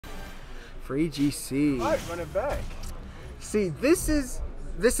FreeGC. Alright, run it back. See, this is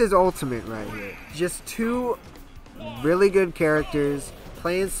ultimate right here. Just two really good characters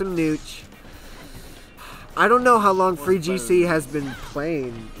playing some nooch. I don't know how long FreeGC has been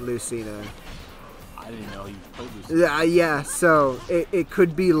playing Lucina. I didn't know he played Lucina. Yeah, so it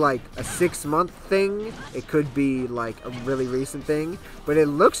could be like a 6-month thing. It could be like a really recent thing. But it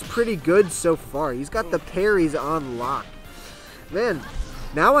looks pretty good so far. He's got the parries on lock. Man,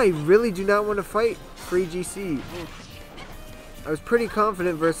 now I really do not want to fight FreeGC. I was pretty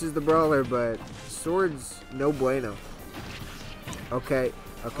confident versus the Brawler, but swords, no bueno. Okay,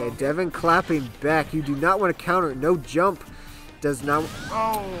 Devin clapping back. You do not want to counter. No jump. Does not.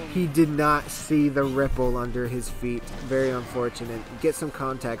 He did not see the ripple under his feet. Very unfortunate. Get some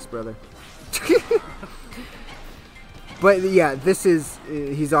contacts, brother. But yeah, this is.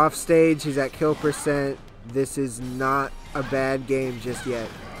 He's off stage. He's at kill percent. This is not a bad game just yet.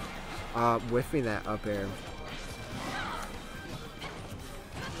 Whiffing that up air.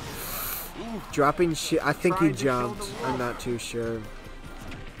 Dropping shit. I think he jumped. I'm not too sure.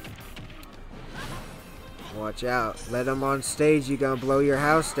 Watch out. Let him on stage. You're going to blow your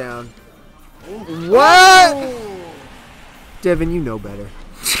house down. What? Devin, you know better.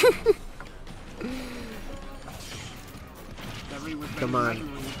 Come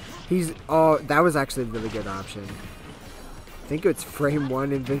on. He's. Oh, that was actually a really good option. I think it's frame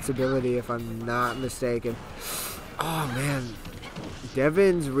 1 invincibility if I'm not mistaken. Oh, man.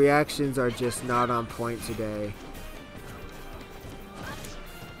 Devin's reactions are just not on point today.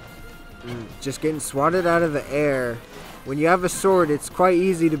 Just getting swatted out of the air. When you have a sword, it's quite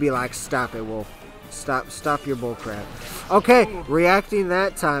easy to be like, stop it, Wolf. Stop your bullcrap. Okay, reacting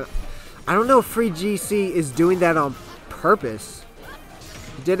that time. I don't know if FreeGC is doing that on purpose.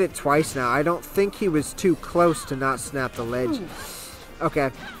 He did it twice now. I don't think he was too close to not snap the ledge.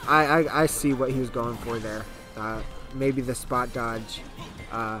 Okay, I see what he was going for there. Maybe the spot dodge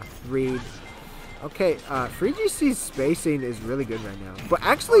read. Okay, FreeGC's spacing is really good right now. But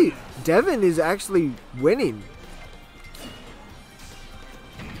actually, Devin is actually winning.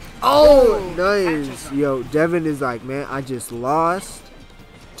 Oh, nice. Yo, Devin is like, man, I just lost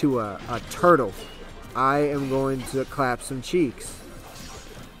to a turtle. I am going to clap some cheeks.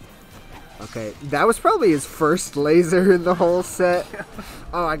 Okay, that was probably his first laser in the whole set.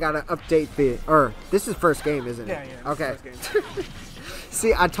 Oh, I gotta update this is first game, isn't it? Yeah. Okay.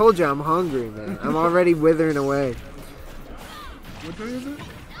 See, I told you I'm hungry, man. I'm already withering away. What day is it?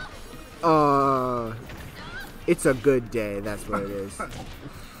 It's a good day. That's what it is.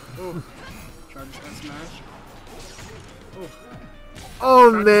 Oh, try to smash.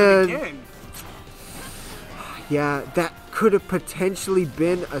 Oh man. Yeah, that could have potentially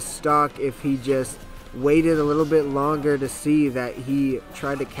been a stock if he just waited a little bit longer to see that he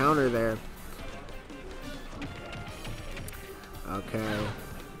tried to counter there. Okay.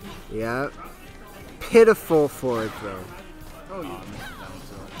 Yeah. Pitiful forward throw. Oh,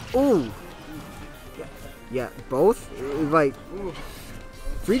 yeah. Ooh. Yeah, both. Like,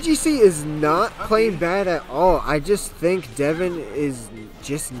 FreeGC is not playing bad at all. I just think Devin is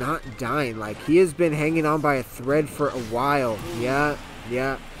just not dying. Like, he has been hanging on by a thread for a while. Yeah.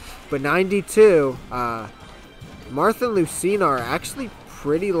 But 92, Martha and Lucina are actually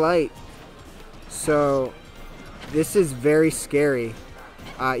pretty light. So, this is very scary.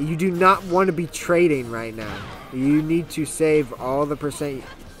 You do not want to be trading right now. You need to save all the percent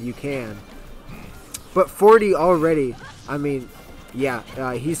you can. But 40 already, I mean, yeah,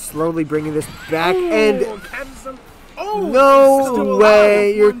 he's slowly bringing this back. No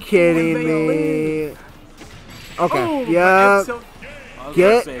way, you're kidding me. Okay, yeah.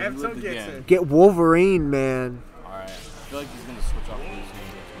 Get Wolverine, man. Alright, I feel like he's going to switch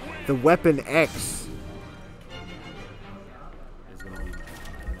off the Weapon X.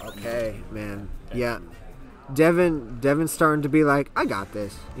 Okay, man. Yeah. Devin's starting to be like, I got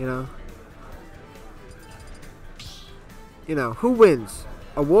this, you know? You know, who wins?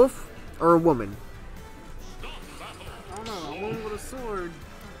 A wolf or a woman? I don't know, a woman with a sword.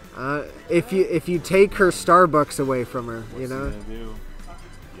 If you take her Starbucks away from her, you know?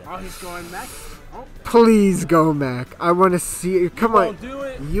 Oh, he's going Mac. Oh. Please go, Mac. I want to see it. Come on. Do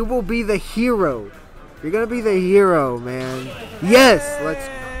it. You will be the hero. You're going to be the hero, man. Yes, let's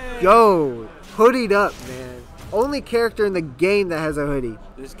go. Hoodied up, man. Only character in the game that has a hoodie.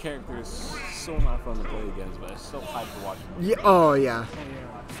 This character is so not fun to play against, but it's so hype to watch. Yeah. Oh, yeah.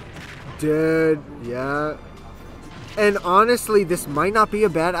 Dude, yeah. And honestly, this might not be a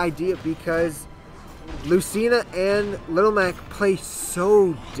bad idea because Lucina and Little Mac play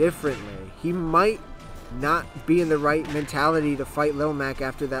so differently. He might not be in the right mentality to fight Little Mac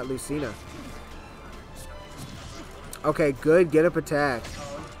after that Lucina. Okay, good. Get up attack.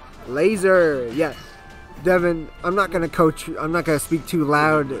 Laser. Yeah. Devin, I'm not going to coach. I'm not going to speak too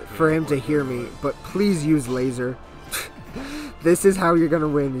loud for him to hear me, but please use laser. This is how you're going to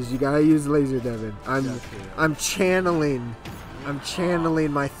win, is you got to use laser, Devin. I'm channeling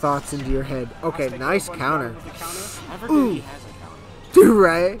my thoughts into your head. Okay, nice counter. Ooh. Dude,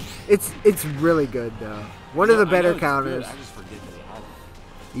 right? It's really good, though. One of the better counters. I just forget that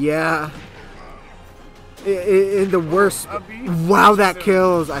he has it. Yeah. In the worst. Wow, that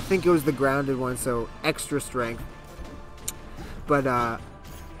kills. I think it was the grounded one, so extra strength. But,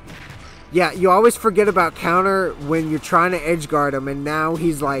 yeah, you always forget about counter when you're trying to edge guard him, and now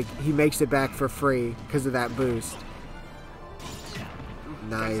he's like, he makes it back for free because of that boost.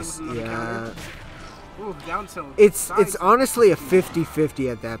 Nice, yeah. Ooh, down tilt. It's honestly a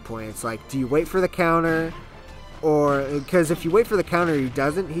 50-50 at that point. It's like, do you wait for the counter? Or, because if you wait for the counter, he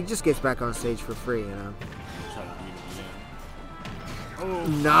doesn't. He just gets back on stage for free, you know. Oh,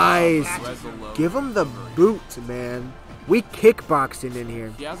 Nice. Give him the boot, man. We kickboxing in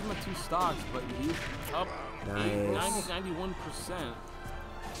here. He has him at 2 stocks, but he's up Nice. 91%. And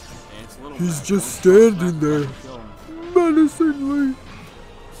it's a little He's bad. just standing there. Menacingly.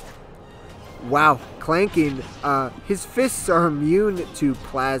 Wow, clanking. His fists are immune to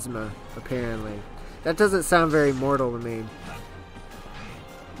plasma, apparently. That doesn't sound very mortal to me.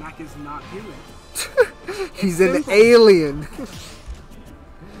 Mac is not human. He's an alien.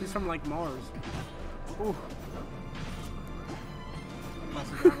 He's from like Mars. Ooh.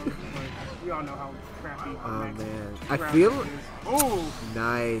 We all know how crappy. Oh Max man, I graphics feel is. Ooh.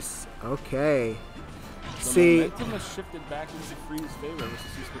 nice. Okay. The See, momentum has shifted back into Free's favor versus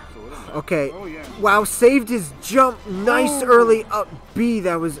he switched to Little. okay. Oh yeah. Wow, saved his jump. Nice Oh. early up B.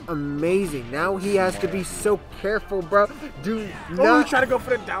 That was amazing. Now he has to be so careful, bro. Do Oh, not. he tried to go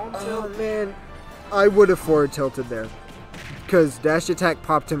for the down Oh tilt. man, I would have forward tilted there, because dash attack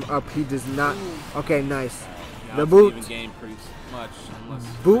popped him up. He does not. Okay, nice. Yeah, The it's boot. an even game pretty much, unless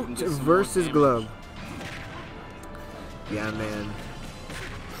we Boot can get some more versus damage. glove. Yeah, man.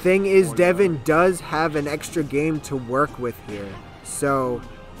 Thing is, Devin does have an extra game to work with here, so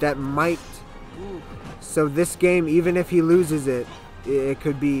that might. So this game, even if he loses it, it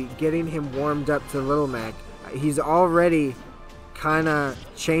could be getting him warmed up to Little Mac. He's already kind of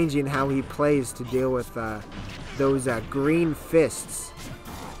changing how he plays to deal with those green fists.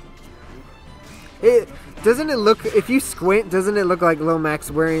 Doesn't it look, if you squint, doesn't it look like Lil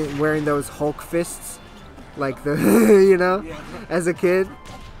Mac's wearing those Hulk fists, like the you know, as a kid?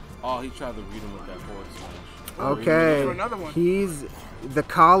 Oh, he tried to read him with that forward smash. Okay, For another one. he's the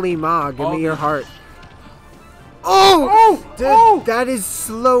Kali Ma. Give Oh, me your the- heart. Oh, dude, oh! that is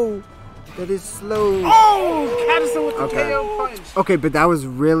slow. That is slow. Oh, Cadison with the Okay. KO punch. Okay, but that was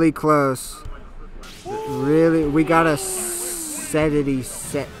really close. Really, we got a sedity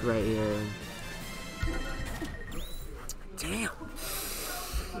set right here. Damn.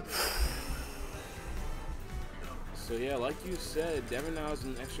 So yeah, like you said, Devin now has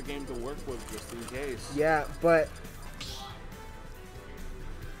an extra game to work with just in case. Yeah, but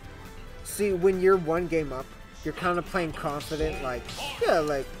see, when you're one game up, you're kind of playing confident. Like, yeah,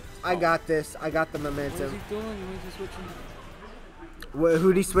 like I got this. I got the What is momentum. he doing? He's switching.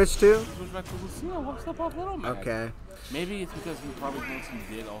 Who'd he switch to? Switch back to Lucina. What's up off Little Mac? Okay. Maybe it's because he probably thinks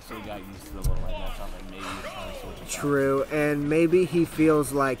he did also got used to the Little Mac matchup and maybe he's trying to switch it back. True, and maybe he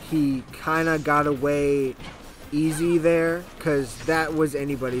feels like he kind of got away easy there, because that was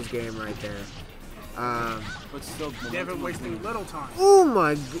anybody's game right there. But still, Devin wasting little time. Oh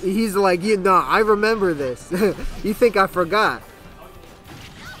my, he's like, yeah, no, I remember this. You think I forgot?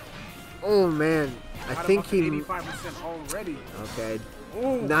 Oh man, I Got him think up to he, 85% already. okay,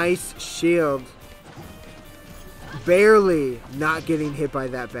 Ooh. nice shield. Barely not getting hit by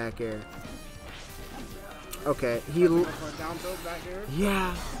that back air. Okay, he, For a down tilt back there.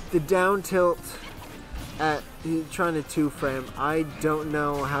 yeah, the down tilt at, he's trying to 2-frame. I don't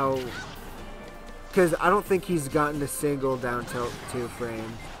know how, because I don't think he's gotten a single down tilt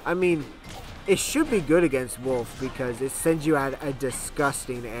 2-frame. I mean, it should be good against Wolf because it sends you at a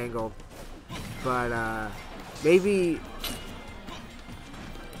disgusting angle. But maybe,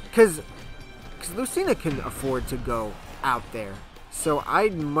 because Lucina can afford to go out there. So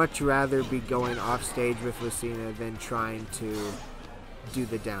I'd much rather be going off stage with Lucina than trying to do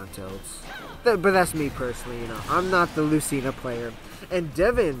the down tilts. But that's me personally, you know. I'm not the Lucina player. And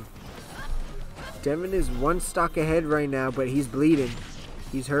Devin is one stock ahead right now, but he's bleeding.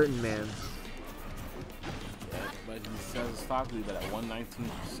 He's hurting, man. Yeah, but he says his stock lead at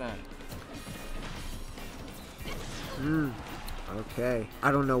 119%. Okay.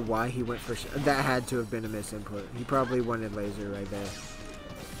 I don't know why he went for... That had to have been a misinput. He probably wanted laser right there.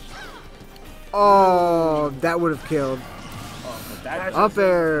 Oh, that would have killed. Up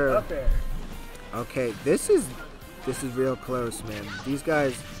air. Up air. Okay, this is real close, man. These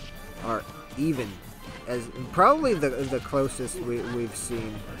guys are even, as probably the closest we've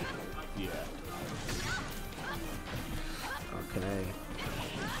seen. Yeah. Okay.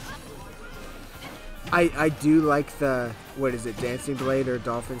 I do like the, what is it, Dancing Blade or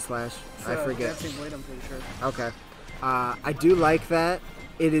Dolphin Slash? I forget. Dancing Blade, I'm pretty sure. Okay. I do like that.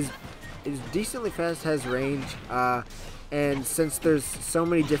 It is decently fast, has range, and since there's so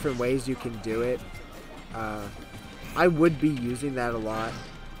many different ways you can do it, I would be using that a lot.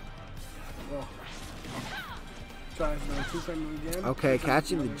 Oh. Tries another 2-frame again. Okay,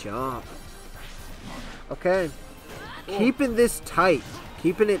 catching the jump. Okay. Keeping this tight.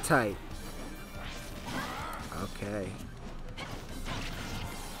 Keeping it tight. Okay.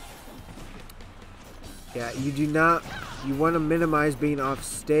 Yeah, you do not... You want to minimize being off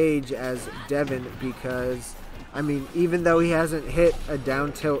stage as Devin because, I mean, even though he hasn't hit a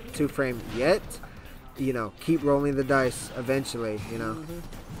down tilt 2-frame yet, you know, keep rolling the dice eventually, you know.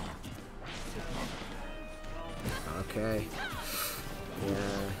 Okay.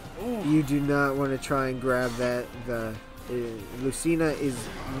 Yeah. You do not want to try and grab that. Lucina is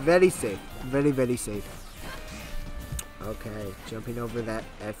very safe. Very, very safe. Okay, jumping over that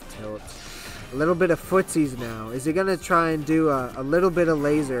F tilt. A little bit of footsies now. Is he going to try and do a little bit of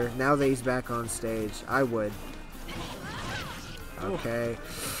laser now that he's back on stage? I would. Okay.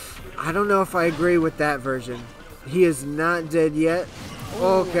 I don't know if I agree with that version. He is not dead yet.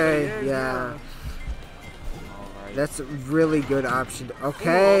 Okay, yeah. That's a really good option.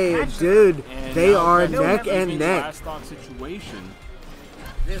 Okay, dude. They are neck and neck. Situation.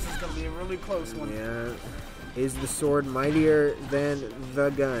 This is going to be a really close one. Yeah. Is the sword mightier than the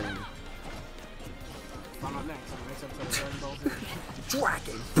gun? Find out next on the next episode of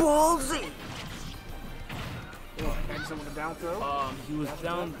Dragon Ball Z! Catch someone with a down throw. He was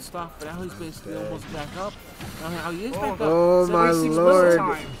down stop, but now he's basically almost back up. Now he is back up. Oh my 76 lord.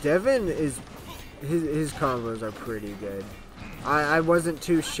 time. Devin is... His combos are pretty good. I wasn't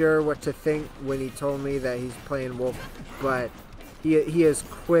too sure what to think when he told me that he's playing Wolf, but he has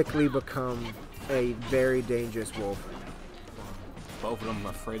quickly become a very dangerous Wolf. Both of them are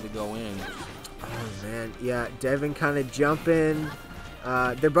afraid to go in. Oh man, yeah, Devin kind of jumping.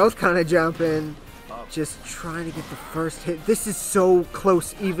 They're both kind of jumping. Just trying to get the first hit. This is so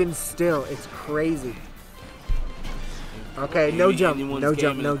close even still. It's crazy. Okay, no jump. No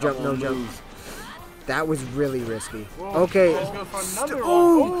jump, no jump, no jump. That was really risky. Okay.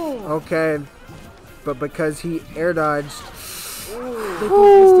 Okay. But because he air dodged. They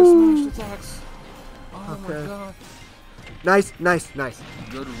both missed their smashed attacks. Oh my god. Nice, nice, nice.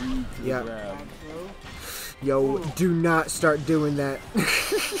 Good read to the grab. Yo, do not start doing that.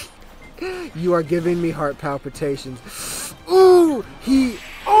 You are giving me heart palpitations. Ooh, he.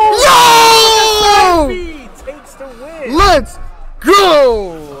 Oh! Yo! Takes the win. Let's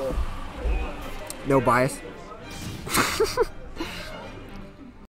go! No bias.